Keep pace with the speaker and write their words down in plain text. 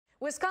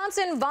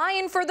Wisconsin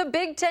vying for the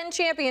Big Ten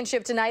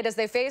championship tonight as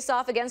they face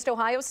off against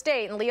Ohio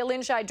State. And Leah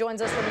Linscheid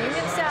joins us from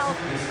Union South,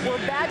 where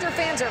Badger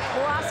fans are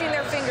crossing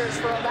their fingers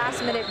for a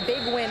last-minute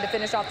big win to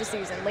finish off the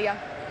season. Leah.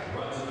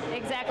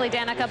 Exactly,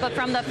 Danica, but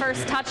from the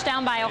first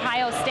touchdown by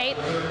Ohio State,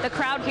 the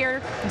crowd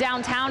here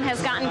downtown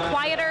has gotten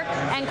quieter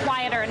and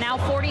quieter. Now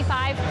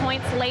 45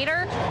 points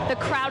later, the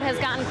crowd has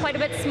gotten quite a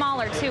bit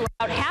smaller, too.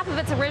 About half of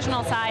its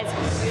original size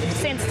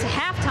since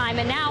halftime,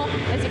 and now,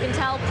 as you can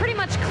tell, pretty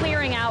much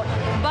clearing out.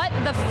 But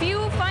the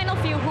final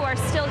few who are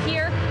still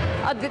here,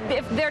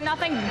 they're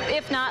nothing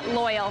if not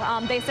loyal.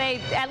 They say,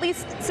 at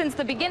least since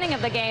the beginning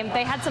of the game,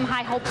 they had some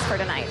high hopes for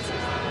tonight.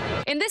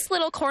 In this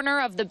little corner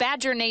of the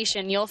Badger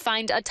Nation, you'll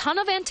find a ton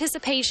of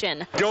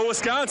anticipation. Go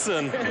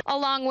Wisconsin!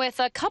 Along with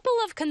a couple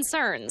of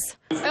concerns.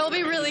 It'll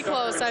be really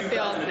close, I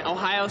feel.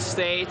 Ohio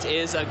State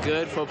is a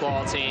good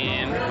football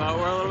team, but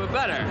we're a little bit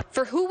better.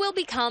 For who will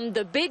become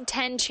the Big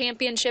Ten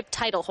championship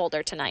title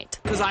holder tonight.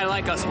 Because I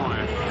like us more.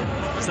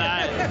 Does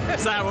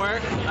that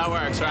work? That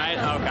works, right?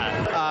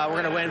 Okay.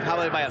 We're going to win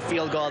probably by a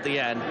field goal at the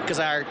end because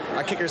our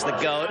kicker's the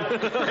GOAT.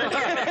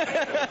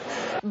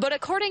 But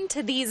according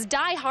to these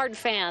die-hard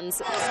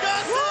fans,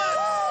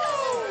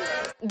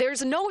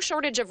 there's no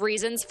shortage of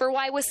reasons for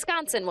why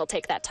Wisconsin will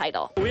take that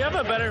title. We have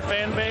a better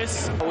fan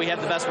base. We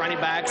have the best running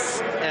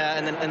backs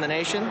in the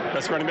nation.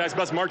 Best running backs,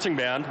 best marching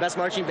band. Best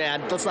marching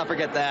band. Let's not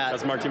forget that.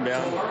 Best marching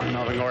band.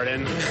 Melvin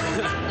Gordon.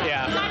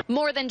 Yeah.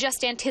 More than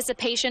just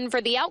anticipation for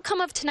the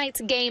outcome of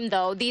tonight's game,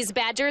 though, these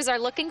Badgers are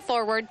looking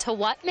forward to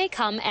what may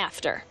come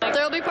after.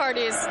 There'll be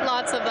parties,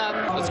 lots of them.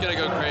 It's going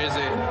to go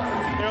crazy.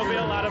 There'll be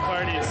a lot of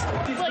parties.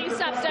 Will you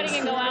stop studying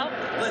and go out?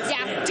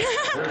 Yeah.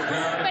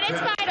 But it's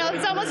final.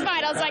 It's almost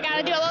final, so I got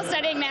to do a little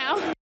studying now.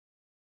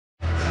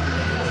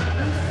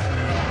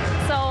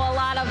 So a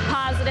lot of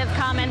positive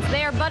comments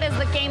there, but as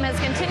the game has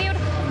continued,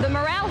 the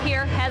morale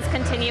here has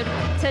continued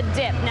to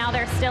dip. Now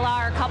there still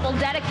are a couple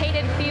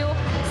dedicated few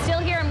still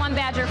here, and one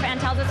Badger fan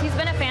tells us he's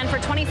been a fan for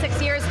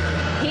 26 years.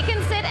 He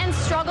can sit and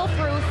struggle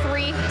through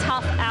 3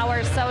 tough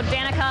hours. So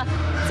Danica,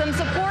 some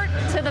support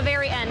to the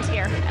very end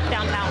here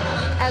downtown.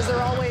 As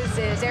there always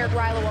is, Eric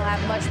Riley will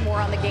have much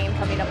more on the game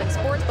coming up in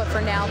sports, but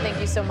for now, thank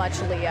you so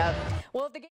much, Leah. Well, if the game